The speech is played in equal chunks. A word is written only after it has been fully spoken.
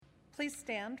Please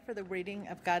stand for the reading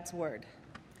of God's Word.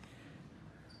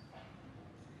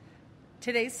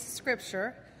 Today's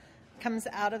scripture comes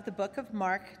out of the book of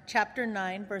Mark, chapter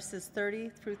 9, verses 30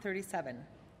 through 37.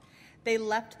 They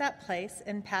left that place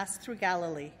and passed through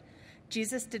Galilee.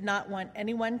 Jesus did not want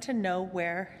anyone to know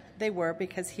where they were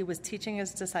because he was teaching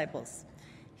his disciples.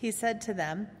 He said to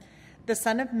them, "The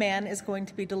Son of Man is going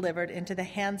to be delivered into the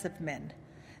hands of men.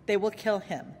 They will kill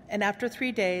him, and after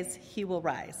 3 days he will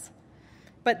rise."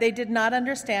 But they did not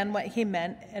understand what he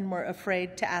meant and were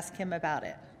afraid to ask him about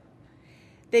it.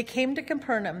 They came to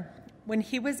Capernaum. When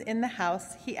he was in the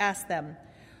house, he asked them,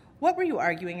 "What were you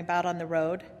arguing about on the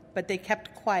road?" But they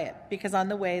kept quiet, because on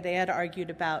the way they had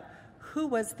argued about who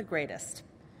was the greatest.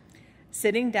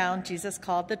 Sitting down, Jesus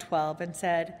called the 12 and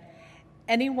said,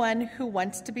 "Anyone who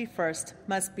wants to be first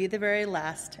must be the very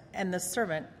last and the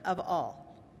servant of all."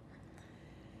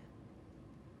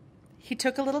 He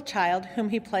took a little child whom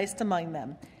he placed among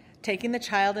them. Taking the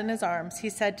child in his arms, he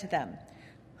said to them,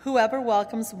 "Whoever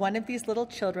welcomes one of these little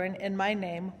children in my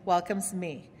name welcomes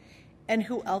me, and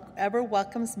whoever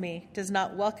welcomes me does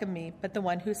not welcome me, but the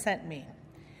one who sent me."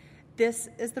 This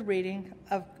is the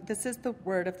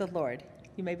word of the Lord.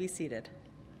 You may be seated.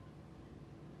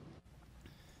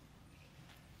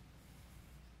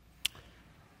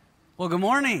 Well, good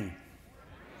morning.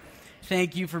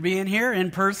 Thank you for being here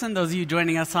in person, those of you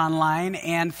joining us online,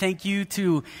 and thank you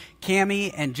to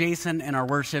Cammie and Jason and our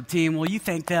worship team. Will you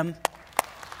thank them?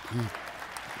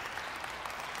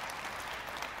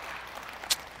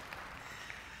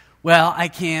 Well, I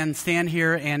can stand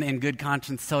here and in good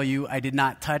conscience tell you I did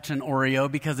not touch an Oreo,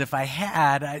 because if I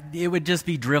had, it would just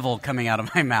be drivel coming out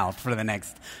of my mouth for the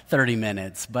next 30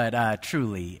 minutes. But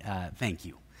truly, thank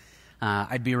you.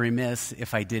 I'd be remiss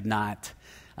if I did not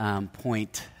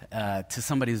point to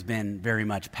somebody who's been very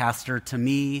much pastor to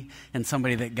me and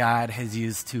somebody that God has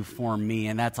used to form me.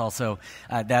 And that's also,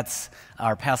 that's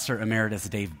our pastor emeritus,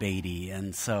 Dave Beatty.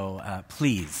 And so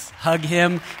please hug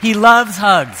him. He loves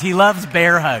hugs. He loves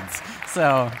bear hugs.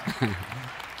 So,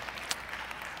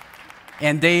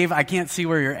 and Dave, I can't see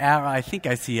where you're at. I think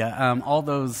I see you. All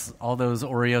those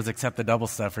Oreos except the double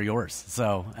stuff are yours.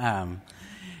 So,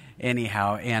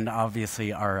 anyhow, and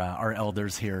obviously our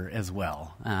elders here as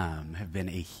well have been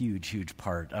a huge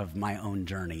part of my own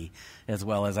journey, as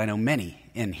well as I know many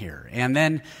in here. And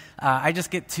then I just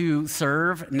get to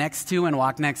serve next to and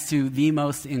walk next to the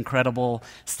most incredible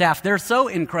staff. They're so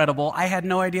incredible, I had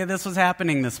no idea this was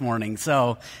happening this morning.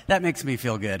 So that makes me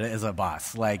feel good as a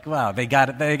boss. Like, wow, they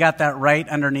got that right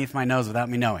underneath my nose without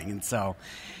me knowing. And so,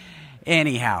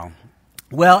 anyhow.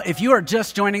 Well, if you are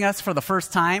just joining us for the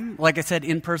first time, like I said,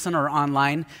 in person or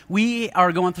online, we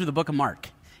are going through the book of Mark.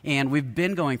 And we've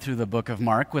been going through the book of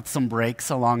Mark with some breaks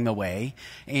along the way.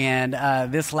 And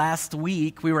this last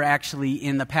week, we were actually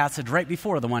in the passage right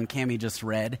before the one Cammie just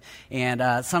read.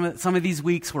 And some of these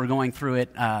weeks, we're going through it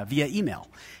via email.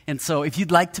 And so if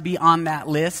you'd like to be on that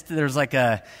list, there's like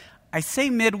I say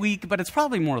midweek, but it's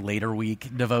probably more later week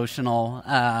devotional.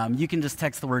 You can just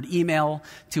text the word email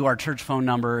to our church phone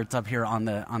number. It's up here on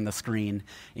the screen,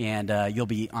 and you'll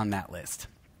be on that list.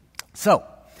 So,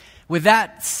 with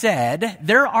that said,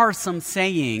 there are some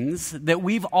sayings that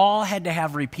we've all had to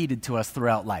have repeated to us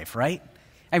throughout life, right?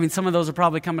 I mean, some of those are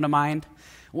probably coming to mind.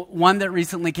 One that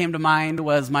recently came to mind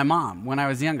was my mom when I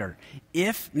was younger.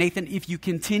 Nathan, if you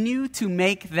continue to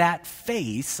make that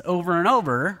face over and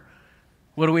over,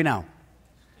 what do we know?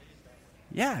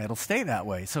 Yeah, it'll stay that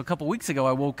way. So a couple weeks ago,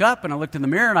 I woke up and I looked in the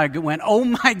mirror and I went, "Oh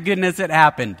my goodness, it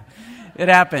happened. It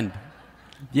happened.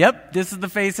 Yep, this is the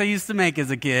face I used to make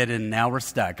as a kid, and now we're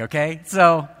stuck," okay?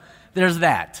 So there's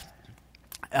that.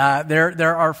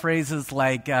 There are phrases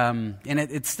like, and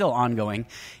it's still ongoing,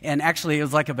 and actually it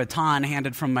was like a baton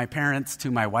handed from my parents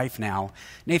to my wife now.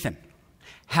 "Nathan,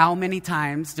 how many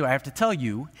times do I have to tell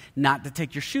you not to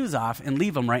take your shoes off and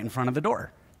leave them right in front of the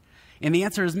door?" And the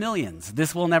answer is millions.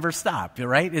 This will never stop,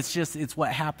 right? It's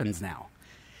what happens now.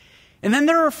 And then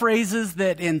there are phrases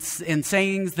that in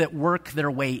sayings that work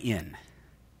their way in.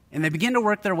 And they begin to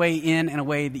work their way in a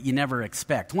way that you never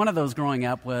expect. One of those growing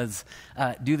up was,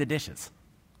 do the dishes.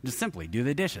 Just simply, do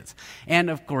the dishes. And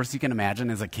of course, you can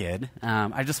imagine as a kid,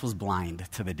 I just was blind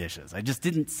to the dishes. I just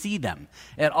didn't see them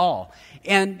at all.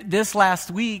 And this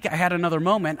last week, I had another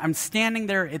moment. I'm standing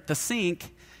there at the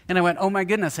sink, and I went, "Oh my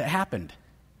goodness, it happened."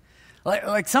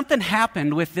 Like something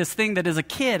happened with this thing that as a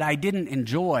kid I didn't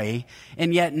enjoy,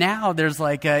 and yet now there's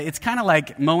it's kind of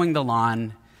like mowing the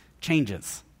lawn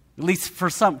changes. At least for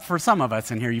some of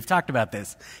us in here, you've talked about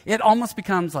this. It almost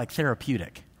becomes like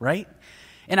therapeutic, right?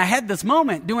 And I had this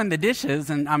moment doing the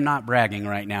dishes, and I'm not bragging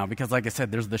right now because, like I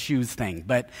said, there's the shoes thing.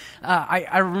 But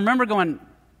I remember going,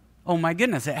 oh my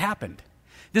goodness, it happened.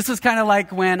 This was kind of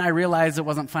like when I realized it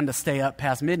wasn't fun to stay up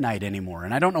past midnight anymore.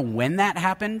 And I don't know when that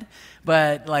happened,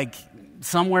 but like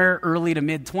somewhere early to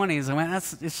mid-20s, I went,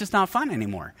 it's just not fun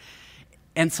anymore.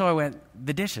 And so I went,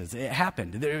 the dishes, it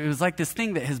happened. It was like this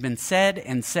thing that has been said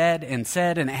and said and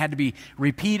said, and it had to be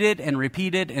repeated and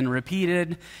repeated and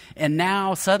repeated. And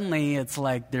now suddenly it's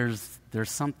like there's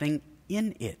something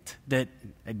in it that,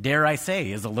 dare I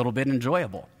say, is a little bit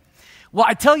enjoyable. Well,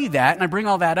 I tell you that, and I bring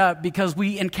all that up because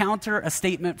we encounter a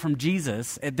statement from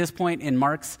Jesus at this point in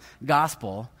Mark's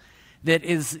gospel that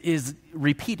is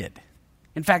repeated.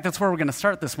 In fact, that's where we're going to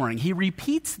start this morning. He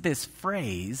repeats this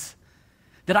phrase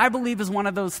that I believe is one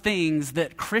of those things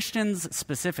that Christians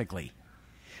specifically,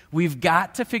 we've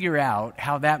got to figure out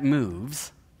how that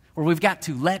moves, or we've got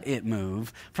to let it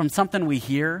move from something we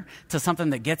hear to something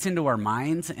that gets into our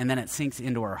minds and then it sinks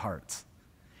into our hearts.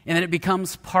 And then it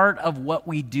becomes part of what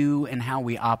we do and how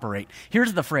we operate.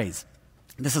 Here's the phrase.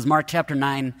 This is Mark chapter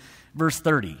 9, verse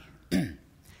 30.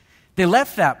 They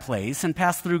left that place and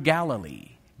passed through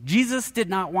Galilee. Jesus did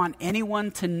not want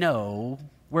anyone to know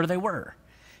where they were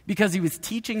because he was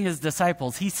teaching his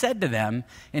disciples. He said to them,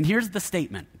 and here's the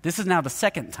statement. This is now the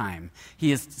second time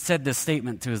he has said this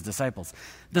statement to his disciples.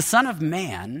 The Son of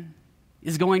Man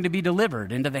is going to be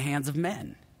delivered into the hands of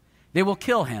men. They will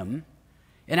kill him,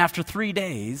 and after 3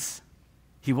 days,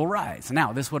 he will rise.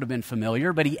 Now, this would have been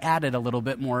familiar, but he added a little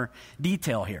bit more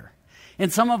detail here.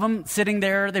 And some of them sitting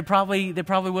there, they probably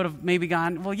would have maybe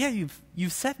gone, well, yeah,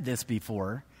 you've said this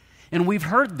before, and we've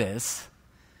heard this,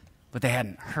 but they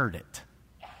hadn't heard it.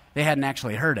 They hadn't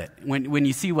actually heard it. When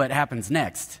you see what happens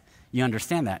next, you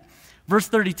understand that. Verse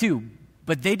 32,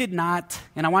 but they did not,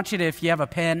 and I want you to, if you have a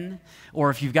pen or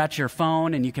if you've got your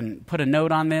phone and you can put a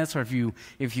note on this, or if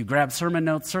you grab sermon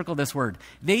notes, circle this word.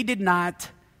 They did not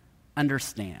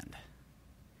understand.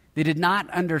 They did not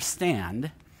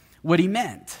understand what he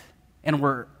meant. And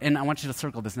I want you to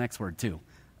circle this next word too,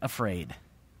 afraid,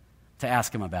 to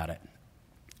ask him about it.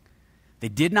 They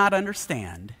did not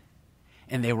understand,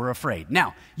 and they were afraid.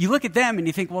 Now, you look at them and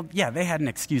you think, well, yeah, they had an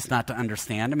excuse not to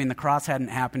understand. I mean, the cross hadn't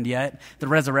happened yet. The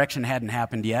resurrection hadn't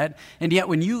happened yet. And yet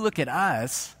when you look at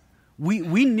us,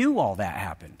 we knew all that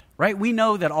happened, right? We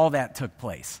know that all that took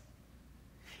place.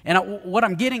 And what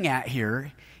I'm getting at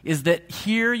here is that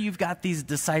here you've got these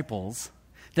disciples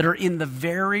that are in the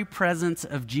very presence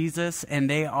of Jesus, and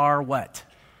they are what?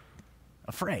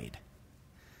 Afraid.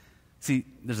 See,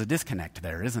 there's a disconnect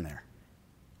there, isn't there?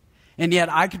 And yet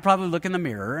I could probably look in the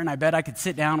mirror, and I bet I could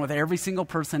sit down with every single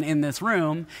person in this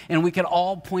room, and we could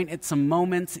all point at some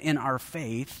moments in our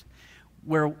faith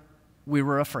where we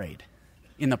were afraid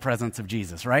in the presence of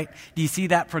Jesus, right? Do you see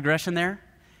that progression there?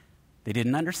 They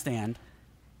didn't understand,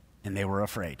 and they were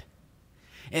afraid.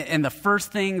 And the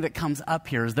first thing that comes up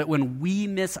here is that when we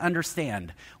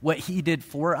misunderstand what he did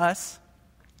for us,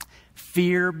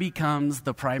 fear becomes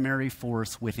the primary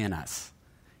force within us.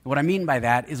 What I mean by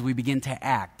that is we begin to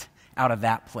act out of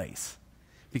that place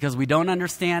because we don't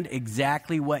understand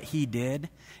exactly what he did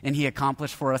and he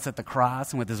accomplished for us at the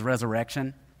cross and with his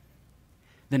resurrection.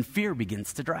 Then fear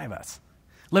begins to drive us.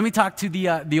 Let me talk to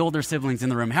the older siblings in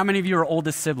the room. How many of you are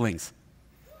oldest siblings?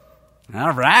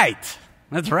 All right.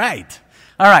 That's right.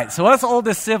 All right, so us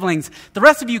oldest siblings, the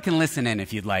rest of you can listen in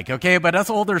if you'd like, okay? But us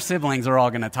older siblings are all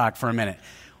going to talk for a minute.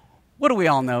 What do we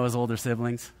all know as older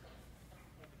siblings?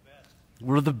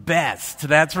 We're the best.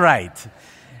 That's right.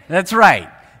 That's right.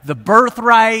 The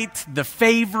birthright, the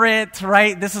favorite,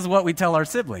 right? This is what we tell our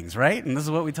siblings, right? And this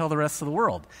is what we tell the rest of the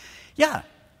world. Yeah.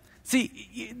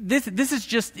 See, this is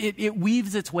just, it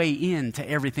weaves its way into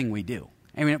everything we do.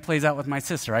 I mean, it plays out with my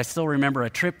sister. I still remember a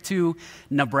trip to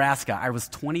Nebraska. I was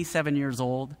 27 years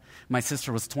old. My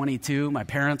sister was 22. My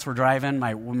parents were driving.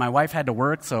 My wife had to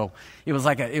work, so it was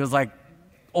like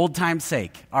old time's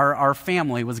sake. Our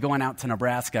family was going out to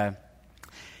Nebraska,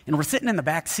 and we're sitting in the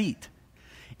back seat.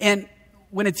 And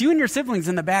when it's you and your siblings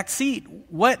in the back seat,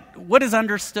 what is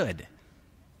understood?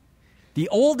 The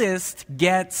oldest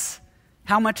gets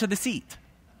how much of the seat?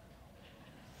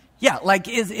 Yeah, like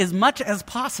as much as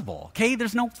possible, okay?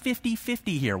 There's no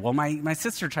 50-50 here. Well, my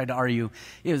sister tried to argue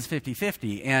it was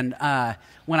 50-50. And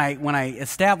when I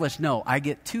established, no, I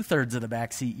get 2/3 of the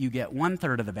back seat, you get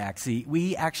 1/3 of the back seat,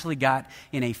 we actually got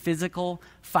in a physical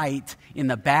fight in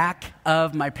the back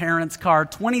of my parents' car,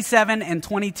 27 and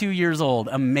 22 years old.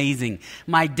 Amazing.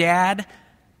 My dad,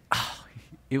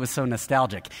 it was so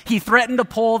nostalgic. He threatened to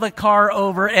pull the car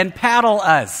over and paddle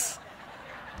us.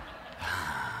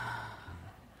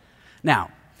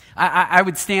 Now, I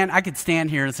could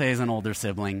stand here and say as an older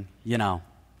sibling,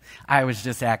 I was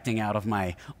just acting out of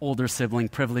my older sibling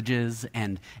privileges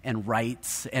and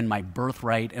rights and my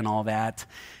birthright and all that.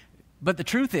 But the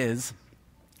truth is,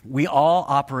 we all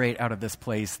operate out of this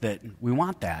place that we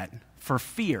want that for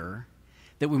fear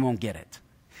that we won't get it,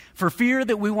 for fear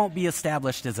that we won't be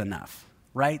established as enough,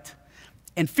 right?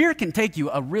 And fear can take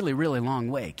you a really, really long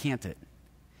way, can't it?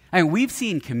 I mean, we've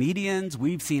seen comedians,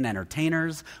 we've seen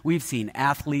entertainers, we've seen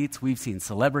athletes, we've seen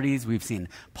celebrities, we've seen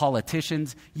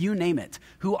politicians, you name it,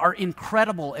 who are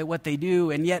incredible at what they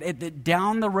do, and yet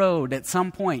down the road at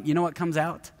some point, you know what comes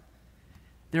out?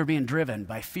 They're being driven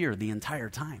by fear the entire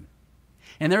time.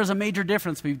 And there's a major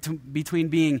difference between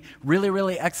being really,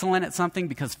 really excellent at something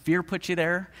because fear puts you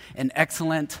there, and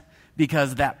excellent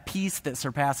because that peace that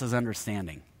surpasses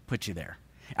understanding puts you there,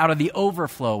 out of the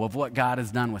overflow of what God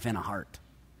has done within a heart.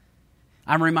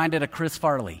 I'm reminded of Chris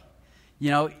Farley. You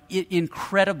know,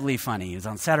 incredibly funny. He was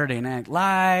on Saturday Night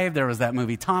Live. There was that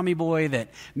movie Tommy Boy that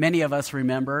many of us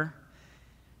remember.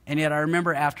 And yet I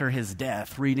remember after his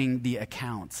death reading the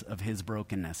accounts of his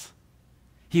brokenness.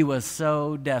 He was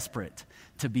so desperate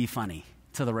to be funny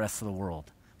to the rest of the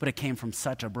world, but it came from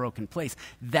such a broken place.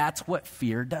 That's what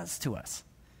fear does to us.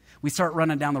 We start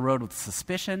running down the road with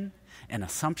suspicion and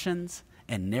assumptions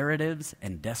and narratives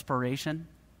and desperation.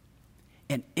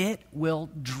 And it will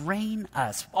drain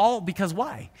us. All because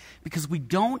why? Because we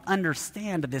don't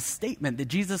understand this statement that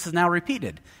Jesus has now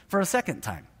repeated for a second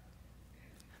time.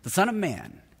 The Son of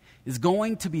Man is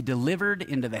going to be delivered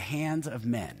into the hands of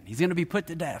men. He's going to be put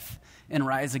to death and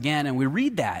rise again. And we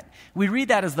read that. We read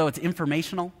that as though it's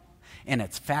informational and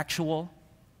it's factual.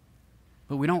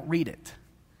 But we don't read it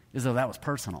as though that was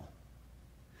personal.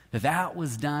 That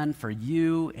was done for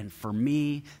you and for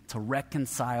me to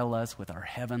reconcile us with our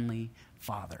heavenly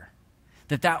Father.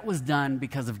 That was done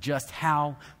because of just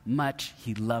how much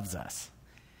he loves us.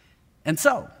 And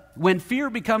so, when fear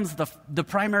becomes the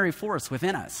primary force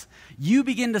within us, you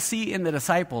begin to see in the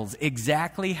disciples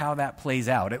exactly how that plays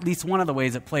out, at least one of the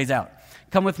ways it plays out.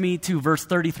 Come with me to verse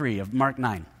 33 of Mark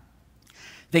 9.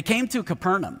 They came to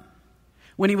Capernaum.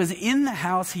 When he was in the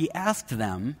house, he asked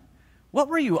them, "What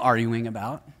were you arguing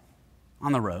about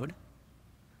on the road?"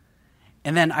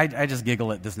 And then I just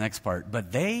giggle at this next part.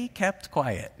 But they kept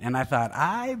quiet. And I thought,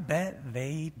 I bet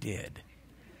they did.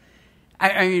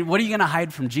 I mean, what are you going to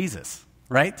hide from Jesus,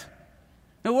 right?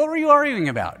 Now, what were you arguing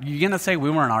about? You going to say we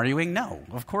weren't arguing? No,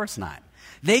 of course not.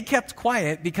 They kept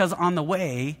quiet because on the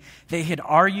way, they had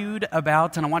argued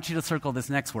about, and I want you to circle this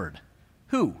next word,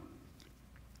 who?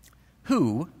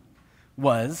 Who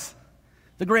was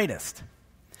the greatest?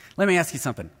 Let me ask you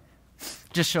something.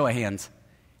 Just show of hands.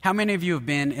 How many of you have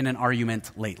been in an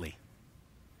argument lately?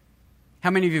 How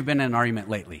many of you have been in an argument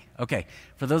lately? Okay,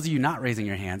 for those of you not raising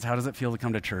your hands, how does it feel to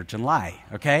come to church and lie,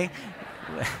 okay?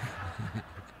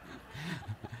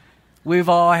 We've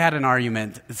all had an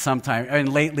argument sometime,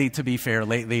 and lately, to be fair,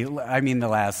 I mean the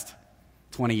last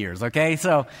 20 years, okay?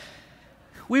 So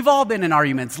we've all been in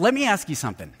arguments. Let me ask you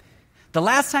something. The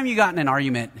last time you got in an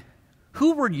argument,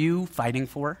 who were you fighting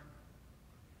for?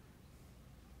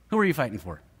 Who were you fighting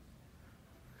for?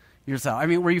 Yourself. I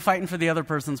mean, were you fighting for the other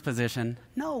person's position?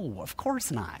 No, of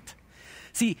course not.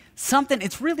 See,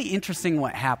 it's really interesting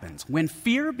what happens. When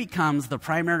fear becomes the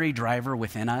primary driver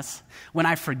within us, when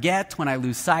I forget, when I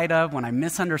lose sight of, when I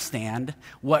misunderstand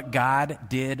what God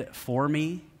did for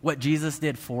me, what Jesus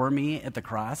did for me at the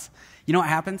cross, you know what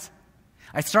happens?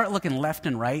 I start looking left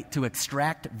and right to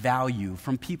extract value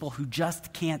from people who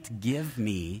just can't give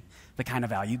me the kind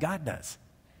of value God does.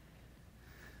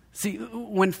 See,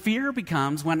 when fear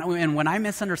becomes, when I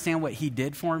misunderstand what he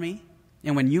did for me,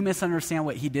 and when you misunderstand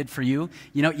what he did for you,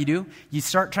 you know what you do? You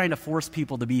start trying to force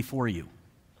people to be for you.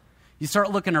 You start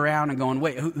looking around and going,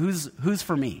 wait, who's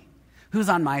for me? Who's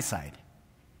on my side?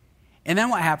 And then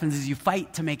what happens is you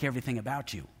fight to make everything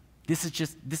about you. This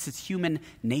is human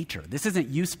nature. This isn't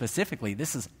you specifically.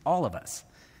 This is all of us.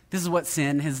 This is what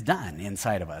sin has done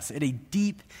inside of us at a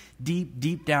deep, deep,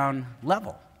 deep down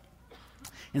level.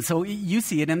 And so you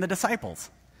see it in the disciples,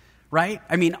 right?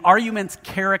 I mean, arguments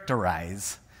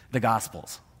characterize the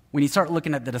Gospels when you start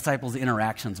looking at the disciples'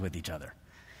 interactions with each other.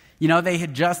 You know, they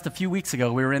had just a few weeks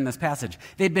ago, we were in this passage,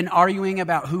 they'd been arguing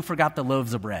about who forgot the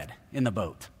loaves of bread in the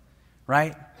boat,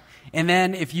 right? And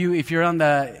then if you're on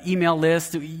the email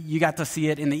list, you got to see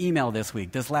it in the email this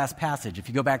week, this last passage. If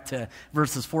you go back to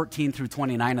verses 14 through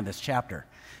 29 of this chapter,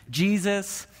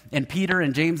 Jesus and Peter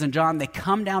and James and John, they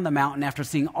come down the mountain after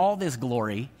seeing all this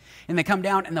glory, and they come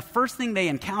down, and the first thing they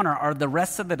encounter are the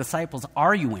rest of the disciples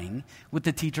arguing with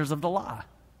the teachers of the law.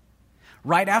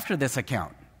 Right after this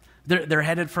account, they're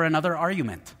headed for another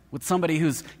argument with somebody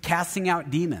who's casting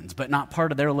out demons, but not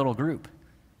part of their little group.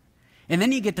 And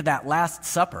then you get to that Last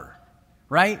Supper,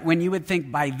 right? When you would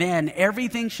think by then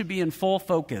everything should be in full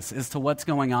focus as to what's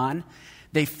going on.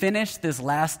 They finished this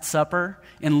Last Supper,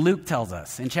 and Luke tells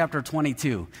us in chapter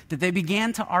 22 that they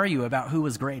began to argue about who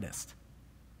was greatest.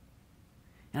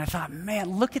 And I thought,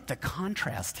 man, look at the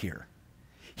contrast here.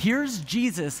 Here's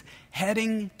Jesus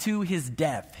heading to his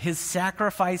death, his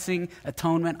sacrificing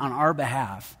atonement on our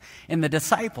behalf. And the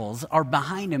disciples are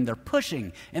behind him. They're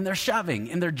pushing and they're shoving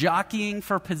and they're jockeying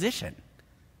for position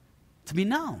to be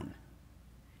known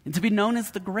and to be known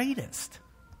as the greatest.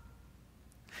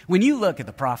 When you look at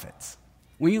the prophets,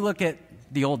 when you look at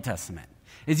the Old Testament,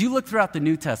 as you look throughout the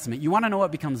New Testament, you want to know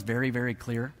what becomes very, very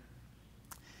clear?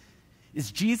 Is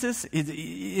Jesus,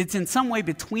 it's in some way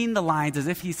between the lines as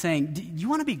if he's saying, do you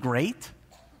want to be great?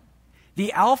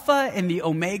 The Alpha and the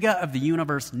Omega of the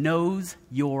universe knows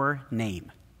your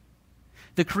name.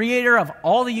 The creator of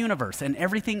all the universe and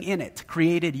everything in it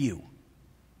created you.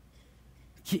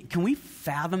 Can we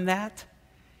fathom that?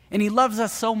 And he loves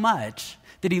us so much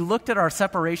that he looked at our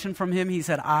separation from him. He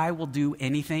said, I will do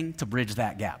anything to bridge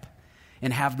that gap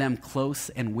and have them close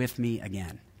and with me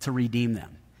again, to redeem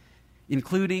them,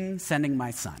 including sending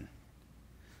my son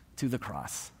to the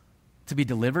cross, to be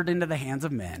delivered into the hands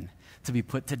of men, to be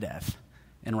put to death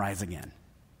and rise again.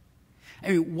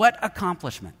 I mean, what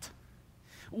accomplishment,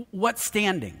 what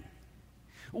standing,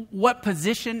 what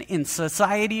position in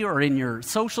society or in your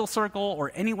social circle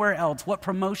or anywhere else, what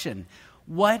promotion,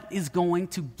 what is going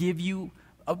to give you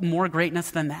more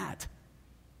greatness than that?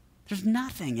 There's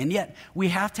nothing. And yet we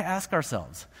have to ask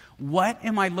ourselves, what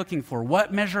am I looking for?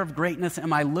 What measure of greatness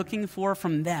am I looking for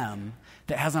from them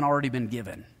that hasn't already been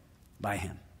given by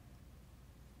him?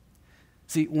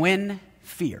 See, when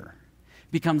fear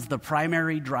becomes the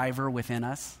primary driver within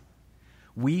us,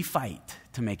 we fight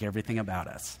to make everything about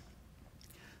us.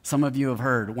 Some of you have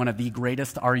heard one of the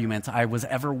greatest arguments I was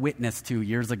ever witness to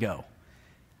years ago.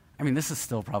 I mean, this is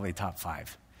still probably top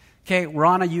 5. Okay, we're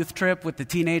on a youth trip with the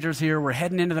teenagers here. We're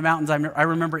heading into the mountains. I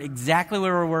remember exactly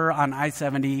where we were on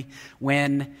I-70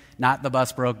 when not the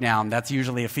bus broke down. That's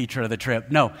usually a feature of the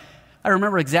trip. No, I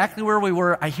remember exactly where we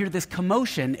were. I hear this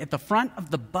commotion at the front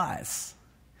of the bus.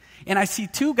 And I see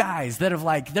 2 guys that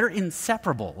have they're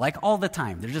inseparable, all the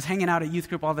time. They're just hanging out at youth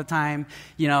group all the time.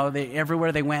 You know,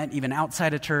 everywhere they went, even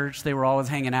outside of church, they were always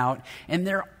hanging out. And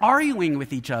they're arguing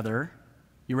with each other.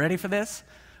 You ready for this?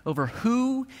 Over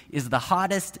who is the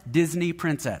hottest Disney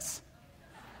princess.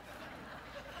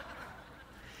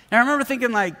 And I remember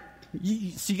thinking,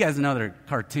 so you guys know they're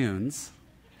cartoons.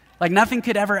 Nothing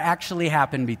could ever actually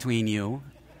happen between you.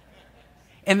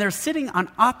 And they're sitting on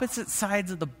opposite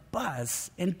sides of the bus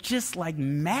and just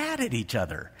mad at each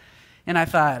other. And I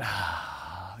thought,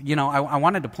 I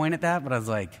wanted to point at that, but I was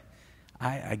like,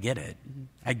 I get it.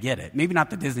 I get it. Maybe not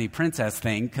the Disney princess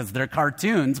thing because they're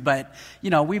cartoons, but,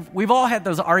 we've all had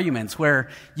those arguments where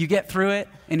you get through it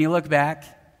and you look back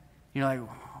and you're like,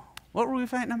 what were we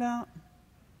fighting about?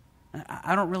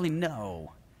 I don't really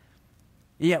know.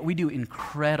 Yet we do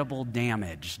incredible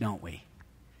damage, don't we?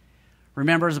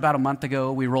 Remember, it was about a month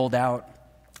ago we rolled out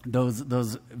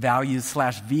those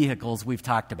values/vehicles we've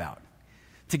talked about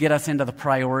to get us into the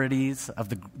priorities of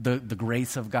the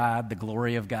grace of God, the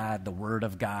glory of God, the Word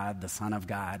of God, the Son of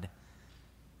God,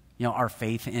 our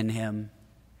faith in him.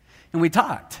 And we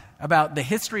talked about the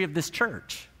history of this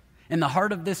church and the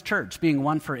heart of this church being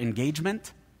one for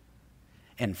engagement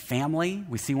and family.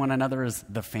 We see one another as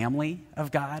the family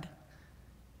of God.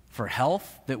 For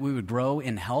health, that we would grow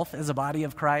in health as a body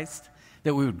of Christ,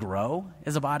 that we would grow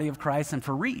as a body of Christ, and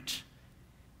for reach.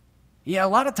 Yeah, a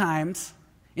lot of times,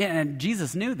 and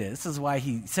Jesus knew this is why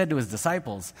he said to his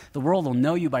disciples, the world will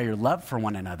know you by your love for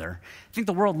one another. I think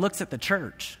the world looks at the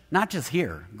church, not just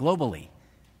here, globally.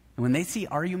 And when they see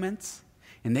arguments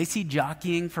and they see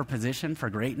jockeying for position, for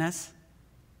greatness,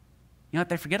 you know what?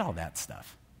 They forget all that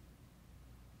stuff.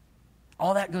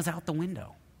 All that goes out the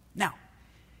window. Now,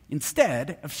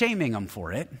 instead of shaming them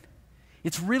for it,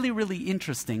 it's really, really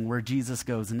interesting where Jesus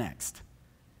goes next.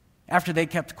 After they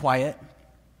kept quiet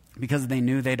because they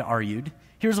knew they'd argued,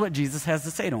 here's what Jesus has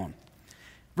to say to them.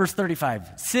 Verse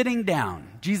 35, sitting down,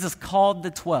 Jesus called the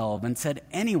 12 and said,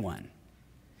 anyone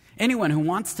who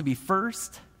wants to be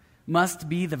first must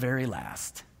be the very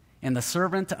last, and the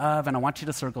servant of, and I want you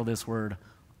to circle this word,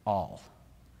 all.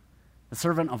 The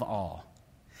servant of all.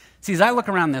 See, as I look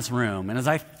around this room and as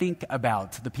I think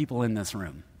about the people in this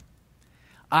room,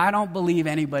 I don't believe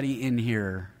anybody in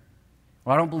here,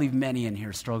 or I don't believe many in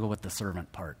here struggle with the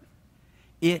servant part.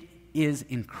 It is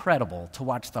incredible to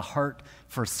watch the heart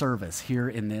for service here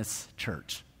in this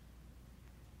church.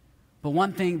 But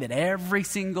one thing that every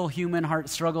single human heart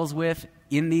struggles with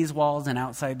in these walls and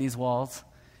outside these walls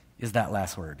is that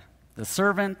last word, the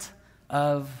servant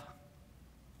of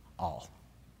all.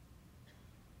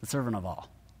 The servant of all.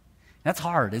 That's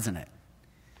hard, isn't it?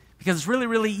 Because it's really,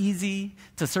 really easy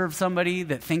to serve somebody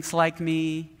that thinks like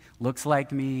me, looks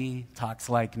like me, talks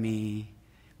like me,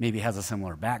 maybe has a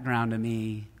similar background to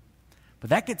me.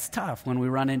 But that gets tough when we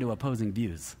run into opposing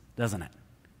views, doesn't it?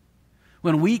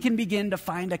 When we can begin to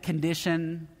find a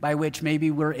condition by which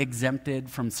maybe we're exempted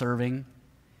from serving,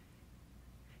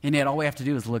 and yet all we have to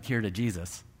do is look here to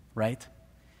Jesus, right?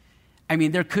 I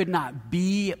mean, there could not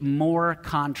be more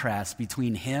contrast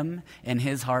between him and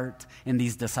his heart and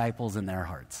these disciples and their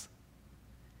hearts.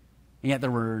 And yet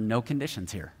there were no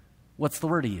conditions here. What's the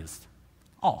word he used?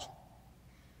 All.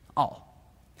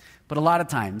 But a lot of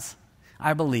times,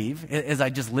 I believe, as I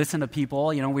just listen to people,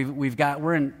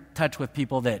 we're in touch with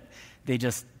people that they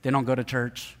don't go to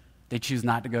church. They choose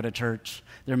not to go to church.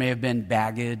 There may have been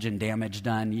baggage and damage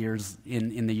done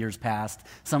in the years past.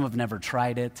 Some have never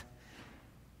tried it.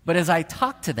 But as I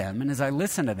talk to them and as I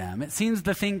listen to them, it seems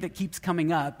the thing that keeps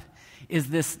coming up is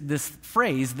this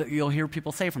phrase that you'll hear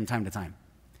people say from time to time.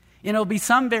 And it'll be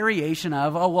some variation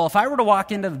of, oh, well, if I were to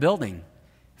walk into the building,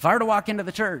 if I were to walk into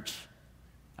the church,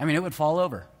 it would fall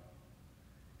over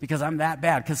because I'm that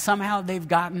bad. Because somehow they've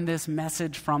gotten this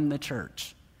message from the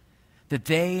church that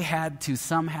they had to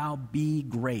somehow be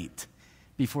great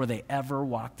before they ever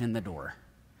walked in the door,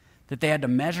 that they had to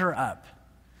measure up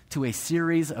to a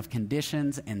series of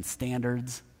conditions and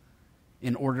standards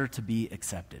in order to be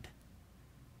accepted.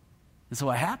 And so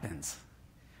what happens,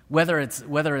 whether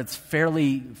it's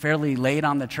fairly laid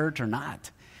on the church or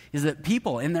not, is that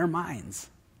people in their minds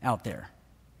out there,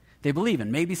 they believe,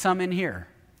 and maybe some in here,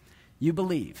 you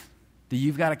believe that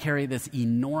you've got to carry this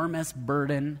enormous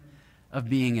burden of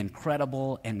being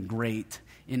incredible and great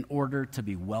in order to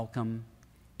be welcome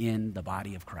in the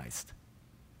body of Christ.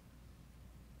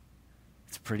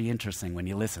 It's pretty interesting when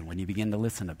you begin to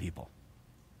listen to people.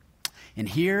 And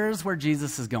here's where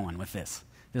Jesus is going with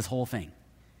this whole thing.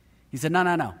 He said,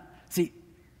 no. See,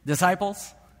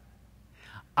 disciples,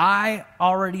 I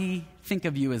already think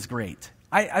of you as great.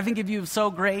 I think of you so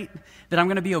great that I'm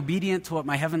going to be obedient to what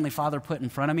my Heavenly Father put in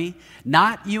front of me.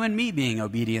 Not you and me being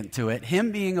obedient to it,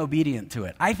 him being obedient to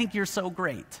it. I think you're so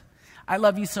great. I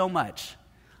love you so much.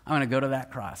 I'm going to go to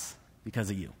that cross because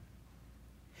of you.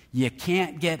 You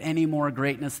can't get any more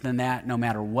greatness than that no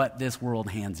matter what this world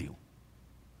hands you.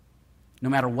 No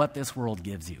matter what this world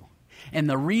gives you. And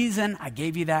the reason I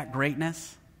gave you that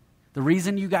greatness, the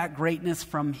reason you got greatness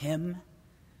from him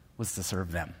was to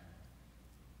serve them.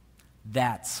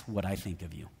 That's what I think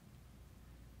of you.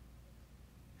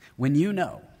 When you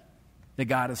know that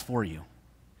God is for you,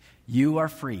 you are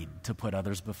freed to put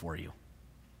others before you.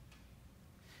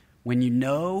 When you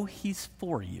know he's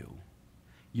for you,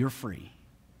 you're free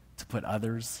to put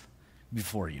others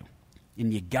before you.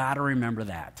 And you got to remember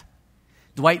that.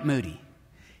 Dwight Moody,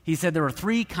 he said there are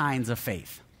 3 kinds of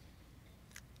faith.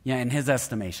 In his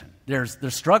estimation. There's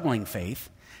struggling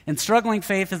faith. And struggling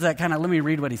faith is that kind of, let me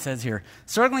read what he says here.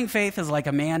 Struggling faith is like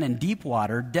a man in deep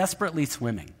water desperately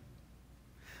swimming.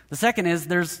 The second is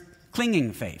there's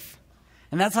clinging faith.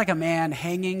 And that's like a man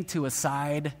hanging to a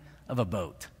side of a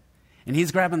boat. And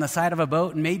he's grabbing the side of a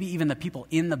boat and maybe even the people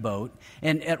in the boat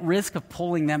and at risk of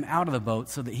pulling them out of the boat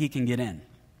so that he can get in.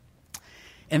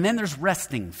 And then there's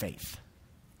resting faith.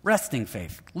 Resting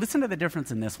faith. Listen to the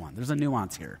difference in this one. There's a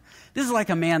nuance here. This is like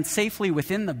a man safely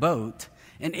within the boat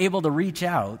and able to reach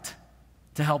out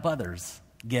to help others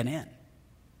get in.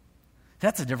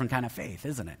 That's a different kind of faith,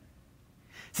 isn't it?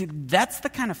 See, that's the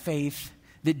kind of faith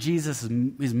that Jesus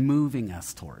is moving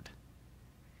us toward.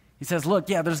 He says, look,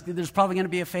 there's probably going to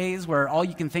be a phase where all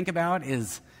you can think about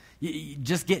is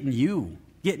just getting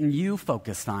you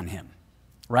focused on him,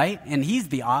 right? And he's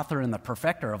the author and the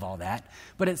perfecter of all that.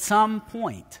 But at some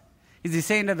point, is he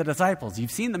saying to the disciples,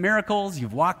 you've seen the miracles,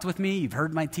 you've walked with me, you've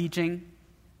heard my teaching,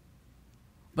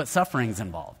 but suffering's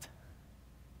involved.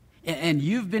 And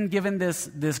you've been given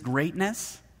this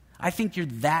greatness. I think you're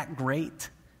that great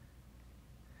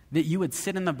that you would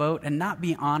sit in the boat and not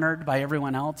be honored by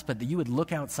everyone else, but that you would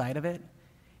look outside of it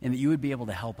and that you would be able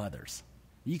to help others.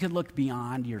 You could look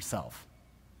beyond yourself.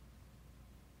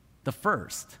 The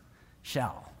first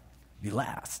shall be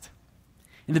last.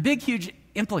 And the big, huge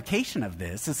implication of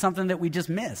this is something that we just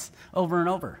miss over and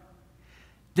over.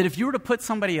 That if you were to put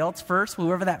somebody else first,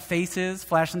 whoever that face is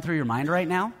flashing through your mind right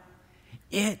now,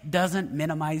 it doesn't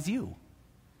minimize you.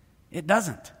 It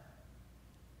doesn't.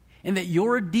 And that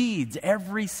your deeds,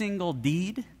 every single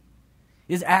deed,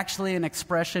 is actually an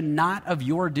expression not of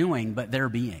your doing, but their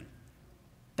being.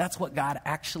 That's what God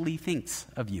actually thinks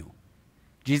of you.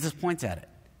 Jesus points at it.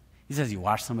 He says, you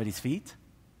wash somebody's feet.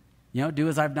 Do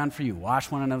as I've done for you.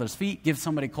 Wash one another's feet. Give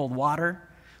somebody cold water.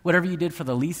 Whatever you did for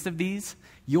the least of these,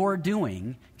 your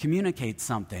doing communicates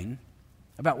something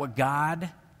about what God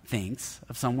thinks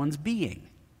of someone's being.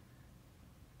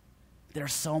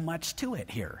 There's so much to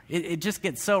it here. It just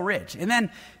gets so rich. And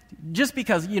then just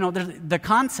because, the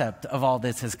concept of all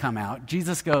this has come out,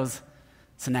 Jesus goes,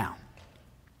 so now,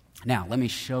 let me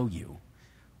show you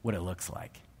what it looks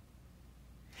like.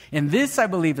 And this, I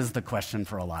believe, is the question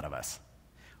for a lot of us.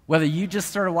 Whether you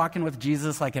just started walking with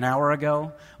Jesus like an hour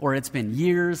ago, or it's been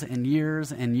years and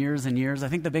years and years and years, I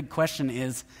think the big question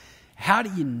is, how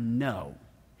do you know?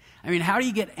 I mean, how do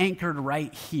you get anchored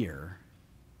right here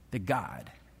that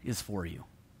God is for you?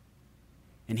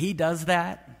 And he does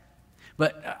that.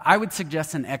 But I would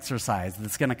suggest an exercise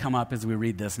that's going to come up as we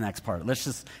read this next part. Let's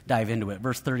just dive into it.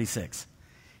 Verse 36.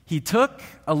 He took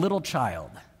a little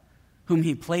child whom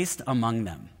he placed among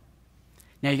them.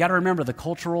 Now, you got to remember the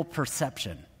cultural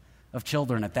perception of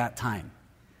children at that time.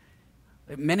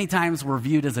 Many times were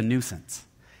viewed as a nuisance.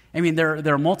 I mean, there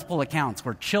are multiple accounts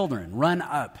where children run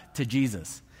up to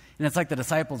Jesus, and it's like the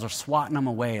disciples are swatting them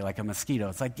away like a mosquito.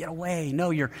 It's like, get away. No,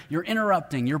 you're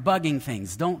interrupting. You're bugging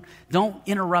things. Don't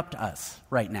interrupt us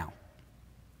right now.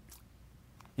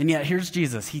 And yet, here's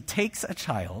Jesus. He takes a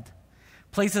child,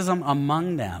 places him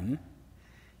among them,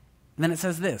 and then it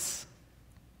says this,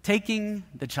 taking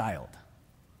the child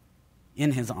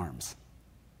in his arms.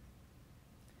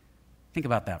 Think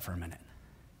about that for a minute.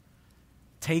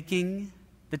 Taking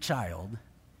the child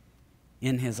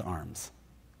in his arms.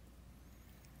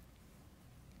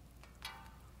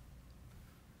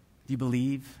 Do you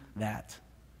believe that?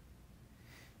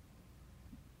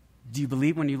 Do you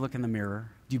believe when you look in the mirror?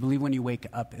 Do you believe when you wake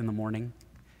up in the morning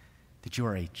that you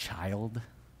are a child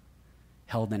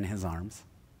held in his arms?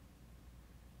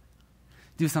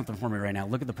 Do something for me right now.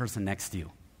 Look at the person next to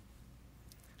you.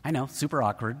 I know, super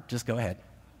awkward. Just go ahead.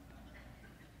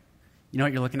 You know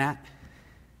what you're looking at?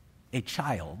 A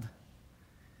child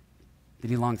that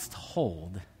he longs to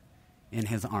hold in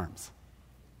his arms.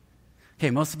 Okay,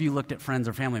 most of you looked at friends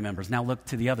or family members. Now look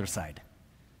to the other side.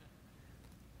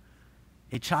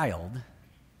 A child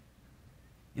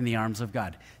in the arms of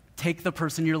God. Take the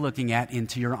person you're looking at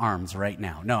into your arms right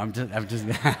now. No, I'm just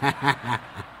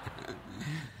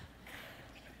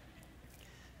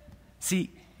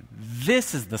See,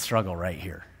 this is the struggle right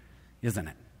here, isn't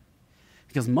it?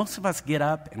 Because most of us get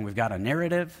up and we've got a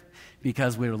narrative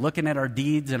because we're looking at our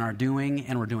deeds and our doing,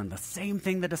 and we're doing the same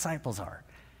thing the disciples are.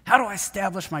 How do I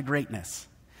establish my greatness?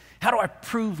 How do I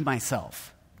prove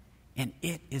myself? And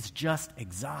it is just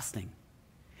exhausting.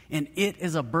 And it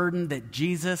is a burden that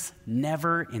Jesus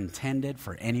never intended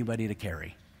for anybody to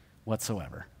carry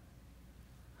whatsoever.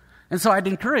 And so I'd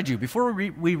encourage you, before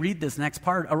we read this next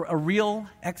part, a real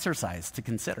exercise to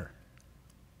consider.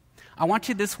 I want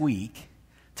you this week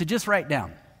to just write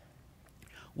down,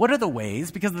 what are the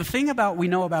ways, because the thing we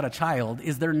know about a child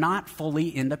is they're not fully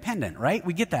independent, right?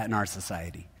 We get that in our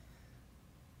society.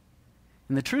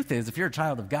 And the truth is, if you're a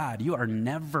child of God, you are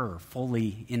never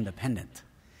fully independent.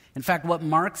 In fact, what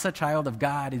marks a child of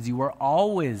God is you are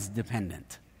always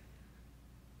dependent.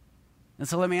 And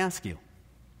so let me ask you,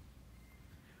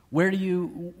 where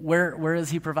is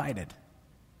he provided?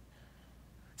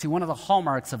 See, one of the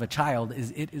hallmarks of a child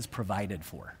is it is provided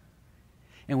for.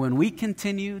 And when we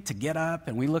continue to get up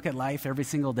and we look at life every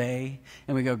single day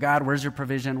and we go, God, where's your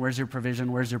provision? Where's your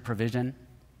provision? Where's your provision?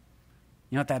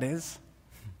 You know what that is?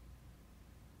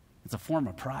 It's a form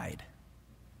of pride.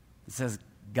 It says,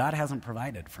 God hasn't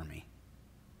provided for me.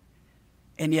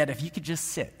 And yet, if you could just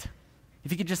sit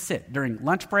during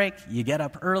lunch break, you get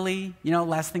up early,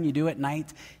 last thing you do at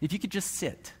night, if you could just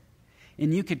sit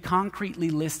and you could concretely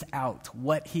list out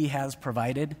what he has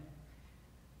provided,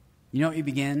 you know what you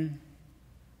begin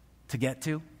to get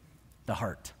to? The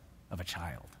heart of a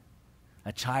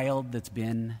child that's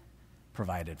been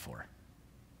provided for.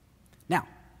 Now,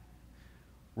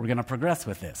 we're going to progress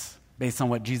with this based on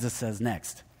what Jesus says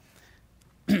next.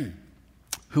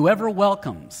 Whoever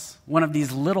welcomes one of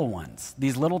these little ones,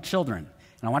 these little children,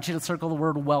 and I want you to circle the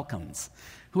word welcomes.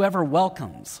 Whoever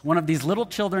welcomes one of these little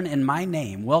children in my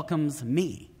name welcomes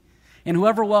me. And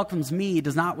whoever welcomes me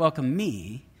does not welcome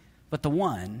me, but the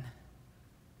one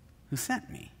who sent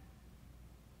me.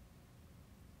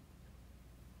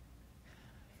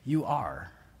 You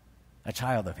are a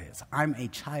child of his. I'm a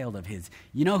child of his.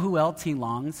 You know who else he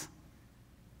longs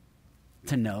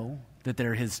to know that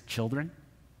they're his children?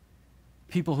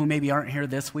 People who maybe aren't here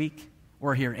this week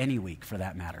or here any week for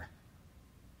that matter.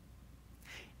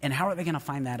 And how are they going to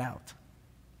find that out?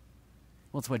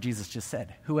 Well, it's what Jesus just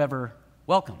said. Whoever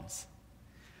welcomes.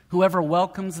 Whoever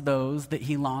welcomes those that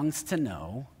he longs to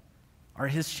know are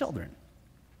his children.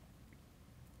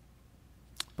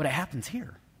 But it happens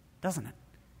here, doesn't it?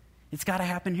 It's got to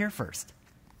happen here first.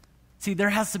 See,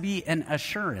 there has to be an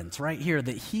assurance right here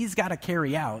that he's got to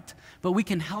carry out, but we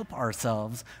can help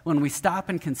ourselves when we stop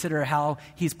and consider how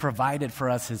he's provided for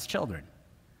us, his children.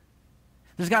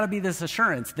 There's got to be this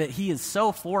assurance that he is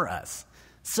so for us,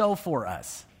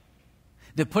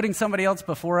 that putting somebody else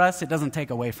before us, it doesn't take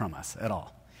away from us at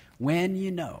all. When you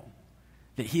know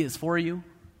that he is for you,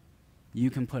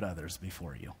 you can put others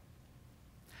before you.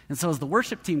 And so as the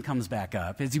worship team comes back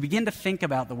up, as you begin to think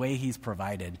about the way he's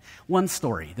provided, one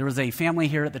story. There was a family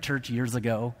here at the church years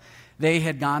ago. They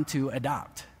had gone to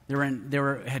adopt. They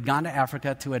had gone to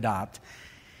Africa to adopt.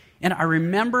 And I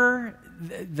remember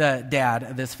the dad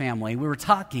of this family, we were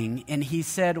talking, and he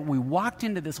said, we walked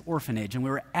into this orphanage, and we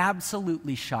were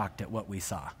absolutely shocked at what we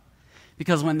saw.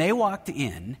 Because when they walked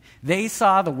in, they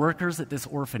saw the workers at this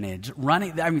orphanage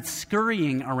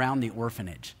scurrying around the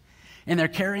orphanage. And they're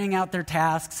carrying out their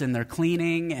tasks, and they're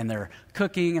cleaning, and they're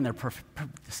cooking, and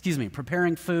they're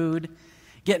preparing food,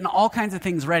 getting all kinds of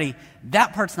things ready.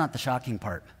 That part's not the shocking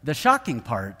part. The shocking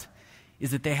part is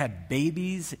that they had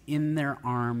babies in their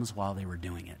arms while they were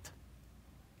doing it.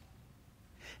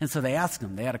 And so they asked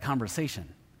them, they had a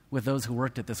conversation with those who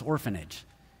worked at this orphanage.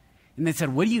 And they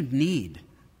said, what do you need?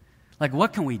 Like,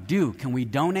 what can we do? Can we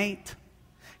donate?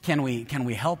 Can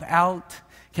we help out?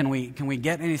 Can we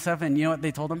get any stuff? And you know what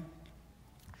they told them?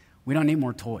 We don't need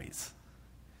more toys.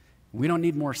 We don't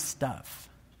need more stuff.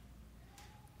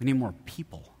 We need more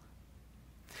people.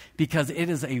 Because it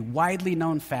is a widely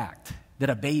known fact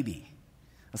that a baby,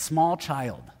 a small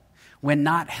child, when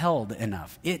not held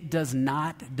enough, it does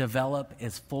not develop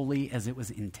as fully as it was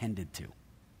intended to. I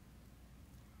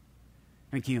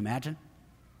mean, can you imagine?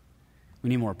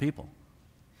 We need more people.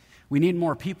 We need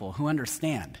more people who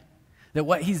understand that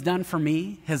what he's done for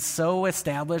me has so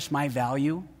established my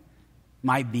value,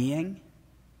 my being,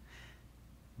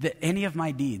 that any of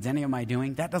my deeds, any of my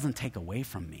doing, that doesn't take away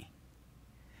from me.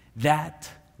 That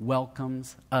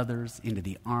welcomes others into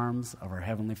the arms of our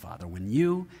Heavenly Father. When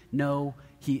you know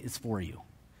he is for you,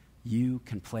 you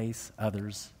can place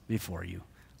others before you.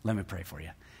 Let me pray for you.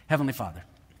 Heavenly Father,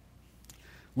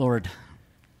 Lord,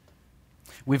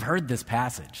 we've heard this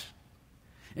passage.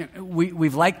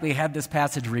 We've likely had this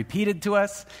passage repeated to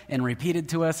us and repeated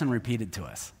to us and repeated to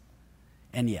us.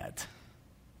 And yet,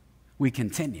 we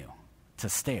continue to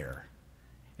stare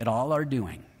at all our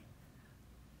doing.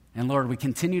 And Lord, we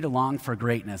continue to long for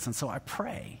greatness. And so I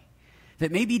pray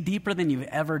that maybe deeper than you've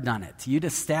ever done it, you'd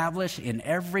establish in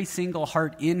every single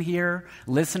heart in here,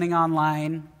 listening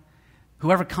online,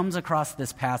 whoever comes across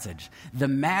this passage, the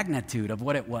magnitude of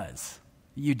what it was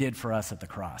you did for us at the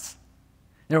cross.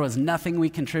 There was nothing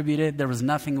we contributed. There was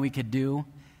nothing we could do.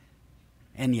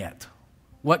 And yet,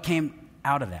 what came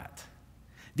out of that?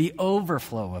 The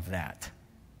overflow of that.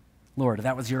 Lord,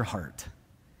 that was your heart.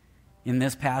 In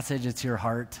this passage, it's your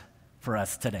heart for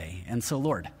us today. And so,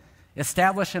 Lord,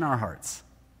 establish in our hearts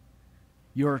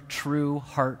your true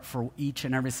heart for each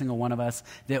and every single one of us,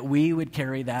 that we would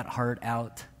carry that heart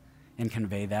out and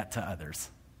convey that to others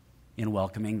in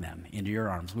welcoming them into your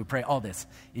arms. We pray all this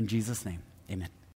in Jesus' name. Amen.